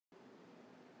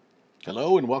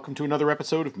Hello and welcome to another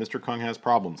episode of Mr. Kung Has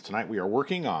Problems. Tonight we are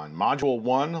working on Module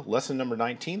 1, Lesson number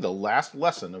 19, the last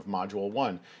lesson of Module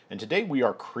 1. And today we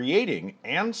are creating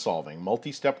and solving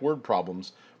multi-step word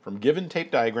problems from given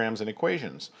tape diagrams and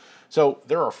equations. So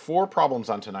there are 4 problems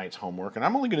on tonight's homework, and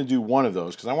I'm only going to do one of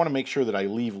those because I want to make sure that I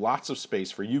leave lots of space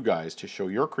for you guys to show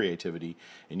your creativity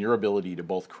and your ability to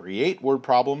both create word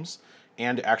problems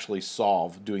and actually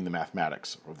solve doing the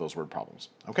mathematics of those word problems.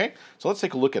 Okay, so let's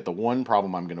take a look at the one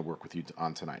problem I'm going to work with you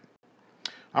on tonight.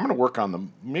 I'm going to work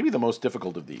on maybe the most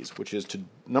difficult of these, which is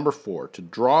number 4, to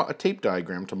draw a tape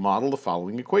diagram to model the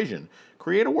following equation.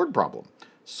 Create a word problem.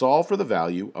 Solve for the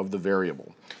value of the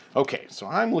variable. Okay, so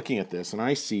I'm looking at this and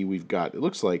I see we've got, it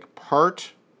looks like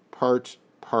part,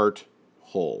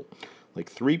 whole. Like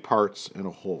 3 parts and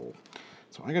a whole.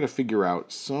 So I got to figure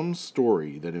out some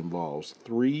story that involves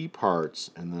 3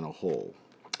 parts and then a whole.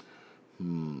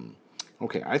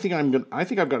 Okay, I think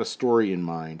I've got a story in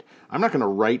mind. I'm not going to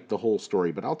write the whole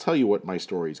story, but I'll tell you what my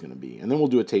story is going to be, and then we'll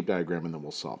do a tape diagram and then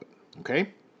we'll solve it.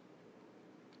 Okay?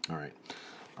 All right.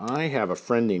 I have a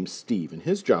friend named Steve, and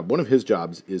one of his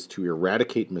jobs is to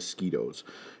eradicate mosquitoes.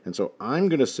 And so I'm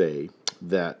going to say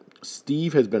that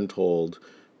Steve has been told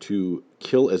to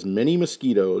kill as many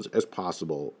mosquitoes as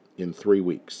possible in 3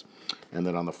 weeks. And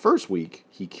then on the first week,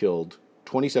 he killed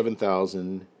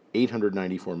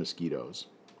 27,894 mosquitoes.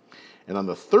 And on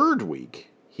the third week,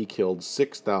 he killed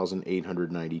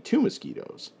 6,892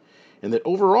 mosquitoes. And that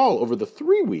overall, over the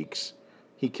 3 weeks,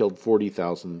 he killed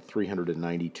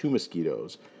 40,392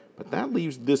 mosquitoes. But that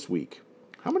leaves this week.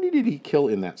 How many did he kill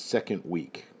in that second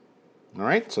week? All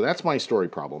right, so that's my story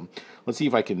problem. Let's see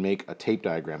if I can make a tape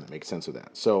diagram that makes sense of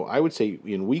that. So I would say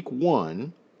in week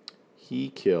 1, he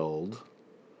killed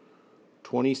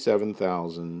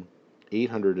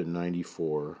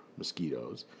 27,894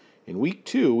 mosquitoes. In week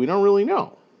 2, we don't really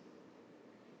know,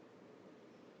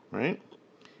 right?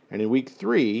 And in week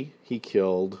 3, he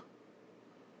killed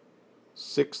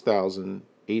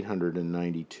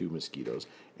 6,892 mosquitoes.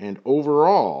 And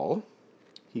overall,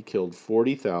 he killed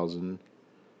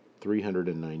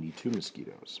 40,392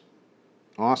 mosquitoes.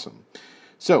 Awesome.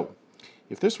 So,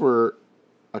 if this were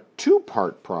a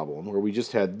 2-part problem where we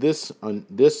just had this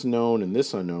known and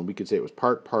this unknown, we could say it was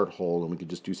part, whole, and we could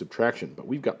just do subtraction. But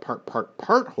we've got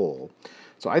part, whole.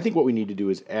 So I think what we need to do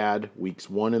is add weeks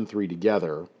 1 and 3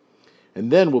 together,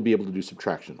 and then we'll be able to do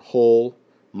subtraction. Whole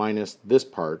minus this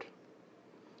part,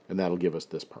 and that'll give us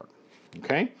this part.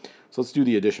 Okay? So let's do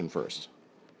the addition first.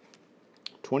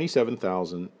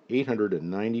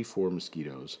 27,894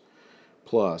 mosquitoes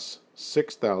plus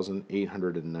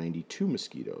 6,892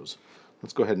 mosquitoes.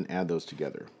 Let's go ahead and add those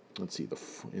together. Let's see,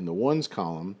 in the ones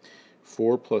column,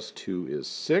 4 plus 2 is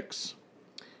 6.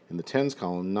 In the tens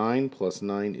column, 9 plus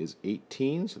 9 is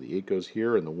 18, so the 8 goes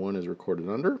here and the 1 is recorded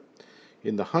under.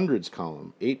 In the hundreds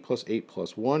column, 8 plus 8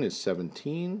 plus 1 is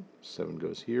 17. 7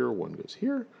 goes here, 1 goes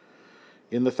here.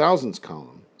 In the thousands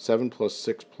column, 7 plus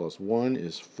 6 plus 1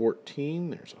 is 14.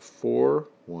 There's a 4,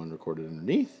 1 recorded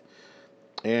underneath.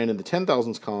 And in the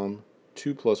 10,000s column,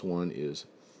 2 plus 1 is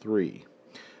 3.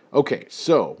 Okay,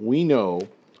 so we know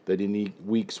that in the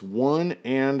weeks 1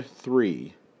 and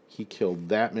 3, he killed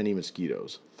that many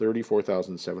mosquitoes,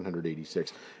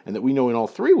 34,786. And that we know in all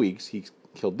 3 weeks, he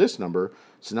killed this number.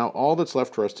 So now all that's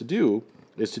left for us to do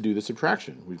is to do the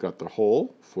subtraction. We've got the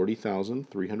whole,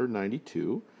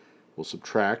 40,392. We'll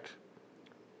subtract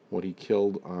what he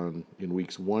killed in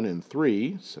weeks 1 and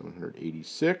 3,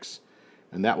 786.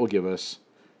 And that will give us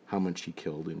how much he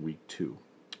killed in week 2.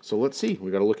 So let's see.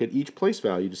 We've got to look at each place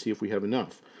value to see if we have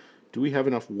enough. Do we have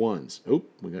enough ones? Oh,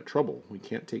 we got trouble. We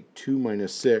can't take 2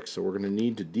 minus 6, so we're going to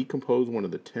need to decompose one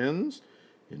of the tens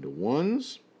into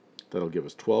ones. That'll give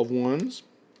us 12 ones.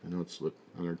 And let's look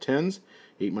on our tens.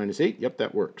 8 minus 8, yep,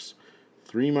 that works.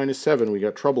 3 minus 7, we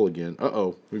got trouble again.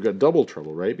 Uh-oh, we've got double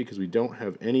trouble, right? Because we don't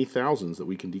have any thousands that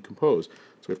we can decompose.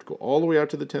 So we have to go all the way out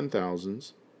to the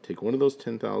 10,000s, take one of those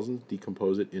 10,000s,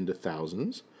 decompose it into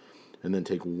thousands, and then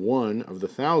take one of the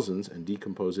thousands and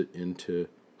decompose it into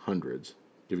hundreds,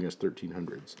 giving us 13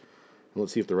 hundreds. And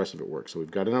let's see if the rest of it works. So we've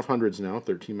got enough hundreds now,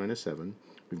 13 minus 7.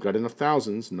 We've got enough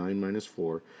thousands, 9 minus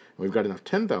 4. And we've got enough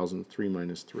 10,000, 3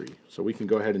 minus 3. So we can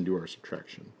go ahead and do our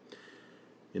subtraction.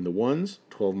 In the ones,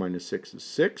 12 minus 6 is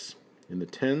 6. In the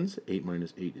tens, 8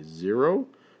 minus 8 is 0.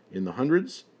 In the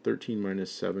hundreds, 13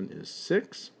 minus 7 is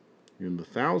 6. In the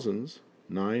thousands,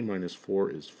 9 minus 4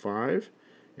 is 5.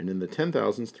 And in the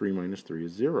 10,000s, 3 minus 3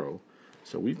 is 0.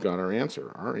 So we've got our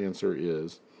answer. Our answer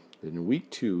is that in week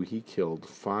 2, he killed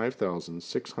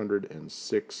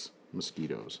 5,606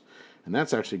 mosquitoes. And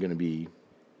that's actually going to be,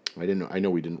 I know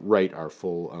we didn't write our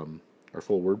full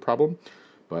word problem,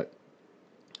 but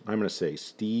I'm going to say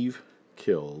Steve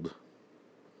killed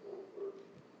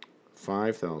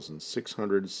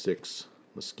 5,606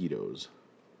 mosquitoes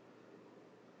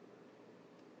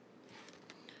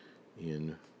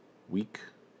in week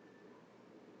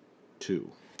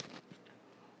 2.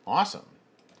 Awesome.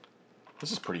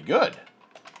 This is pretty good.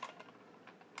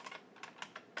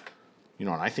 You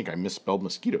know, and I think I misspelled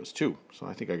mosquitoes too, so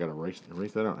I think I got to write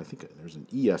that out. I think there's an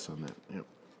ES on that. Yep.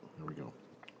 There we go.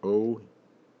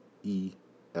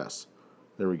 O-E-S.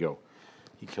 There we go.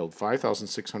 He killed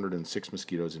 5,606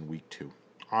 mosquitoes in week 2.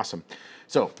 Awesome.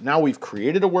 So now we've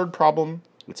created a word problem.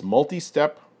 It's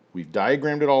multi-step. We've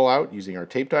diagrammed it all out using our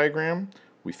tape diagram.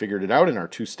 We figured it out in our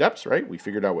 2 steps, right? We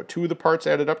figured out what 2 of the parts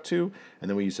added up to, and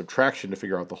then we used subtraction to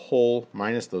figure out the whole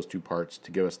minus those 2 parts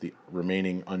to give us the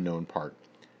remaining unknown part.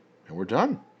 And we're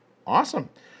done. Awesome.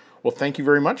 Well, thank you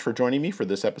very much for joining me for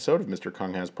this episode of Mr.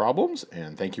 Kung Has Problems,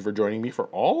 and thank you for joining me for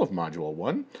all of Module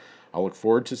 1. I'll look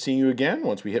forward to seeing you again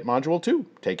once we hit Module 2.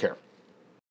 Take care.